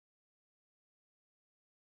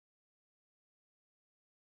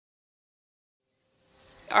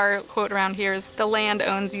Our quote around here is, the land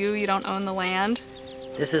owns you, you don't own the land.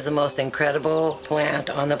 This is the most incredible plant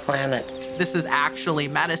on the planet. This is actually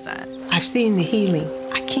medicine. I've seen the healing.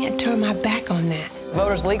 I can't turn my back on that.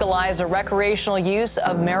 Voters legalized the recreational use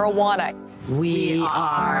of marijuana. We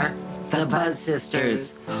are the Bud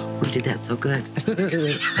Sisters. We did that so good.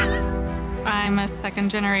 I'm a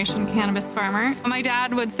second-generation cannabis farmer. My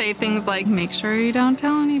dad would say things like, make sure you don't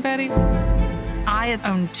tell anybody. I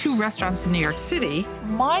own 2 restaurants in New York City.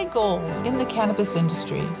 My goal in the cannabis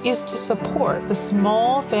industry is to support the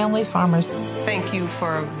small family farmers. Thank you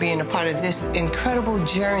for being a part of this incredible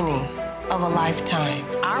journey of a lifetime.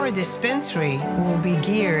 Our dispensary will be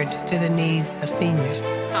geared to the needs of seniors.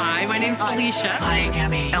 Hi, my name's Felicia. I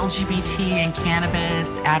am a LGBT and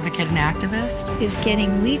cannabis advocate and activist. Is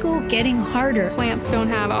getting legal getting harder? Plants don't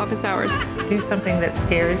have office hours. Do something that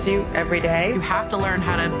scares you every day. You have to learn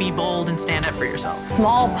how to be bold and stand up for yourself.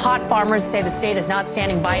 Small pot farmers say the state is not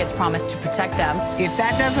standing by its promise to protect them. If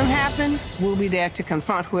that doesn't happen, we'll be there to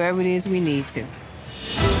confront whoever it is we need to.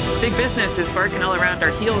 Big business is barking all around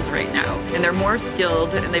our heels right now, and they're more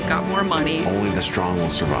skilled and they've got more money. Only the strong will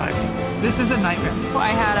survive. This is a nightmare. I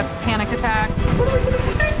had a panic attack.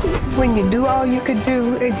 When you do all you could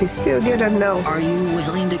do and you still get a no. Are you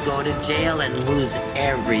willing to go to jail and lose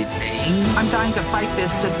everything? I'm dying to fight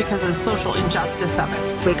this just because of the social injustice of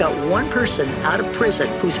it. We got one person out of prison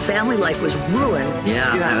whose family life was ruined.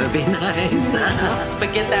 Yeah, that would be nice.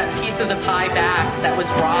 But get that piece of the pie back that was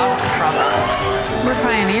robbed from us. We're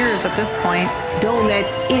pioneers at this point. Don't let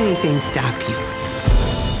anything stop you.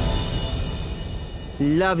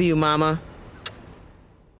 Love you, Mama.